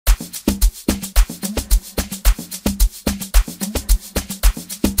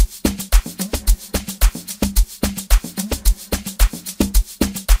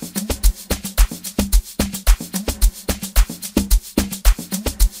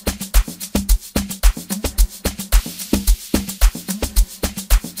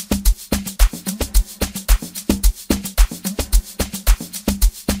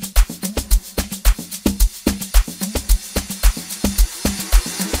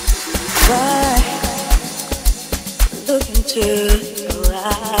into your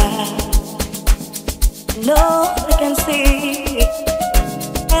eyes. No, I can see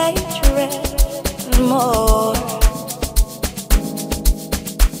hatred more.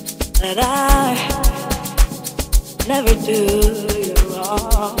 That I never do you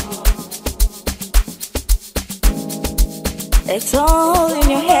wrong. It's all in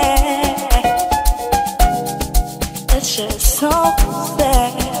your head. It's just so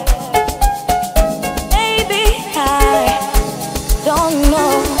sad. Maybe I don't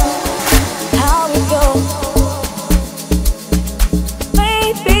know how it goes.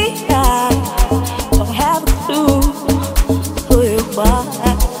 Maybe I don't have a clue who you are,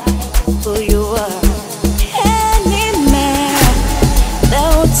 who you are. Any man that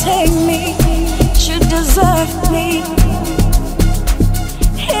will take me should deserve me.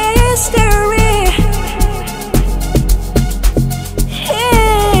 History.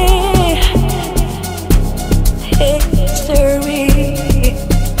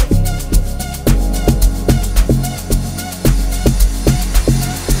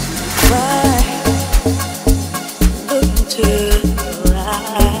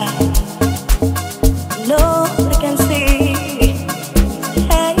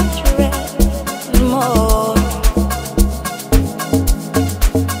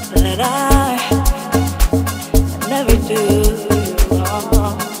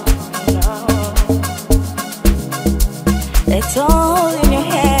 It's all in your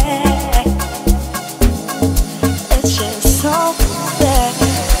head. It's just so sad.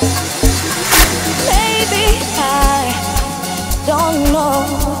 Maybe I don't know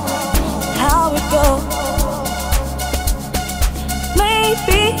how it goes.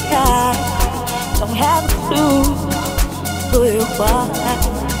 Maybe I don't have a clue who you are,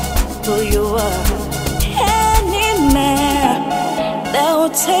 who you are. Any man that will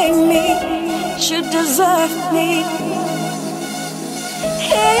take me should deserve me.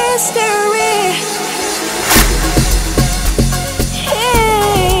 History.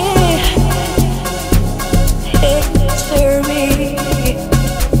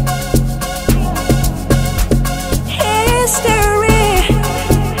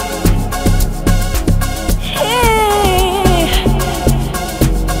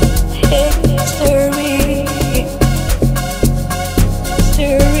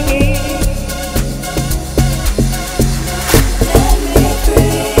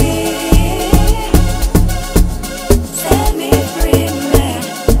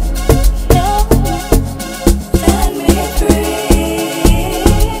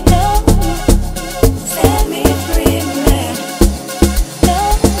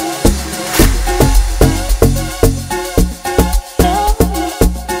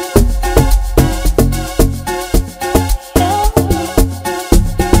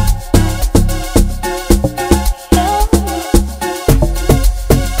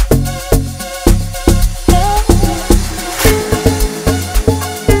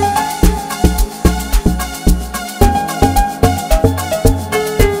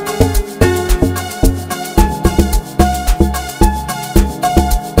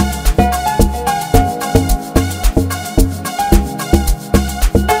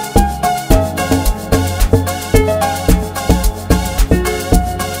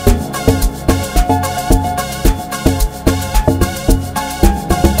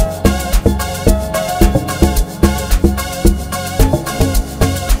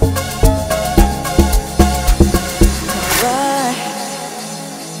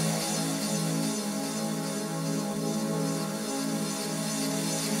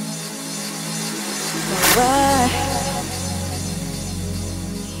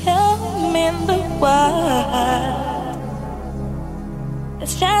 I'm in the wild.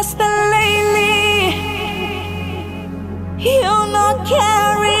 It's just that lately you're not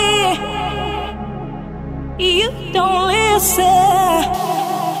caring. You don't listen.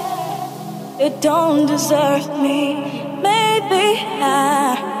 You don't deserve me. Maybe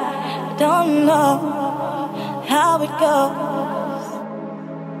I don't know how it goes.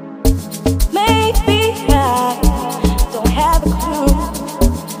 Maybe I don't have a clue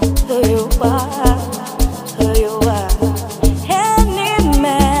who you are, who you are. Any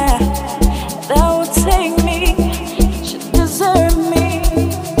man that will take me should deserve me.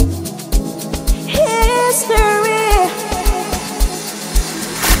 History.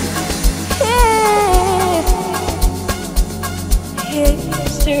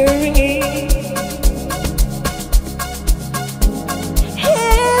 History.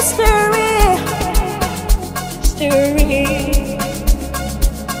 History.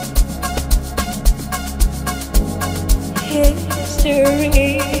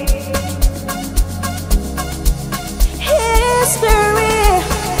 history.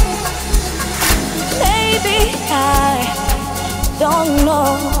 Maybe I don't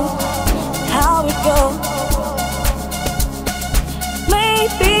know how it goes.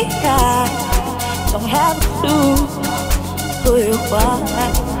 Maybe I don't have a clue who you are,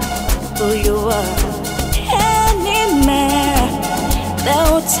 who you are. Any man that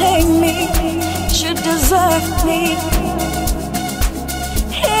will take me should deserve me.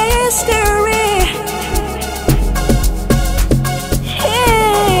 History.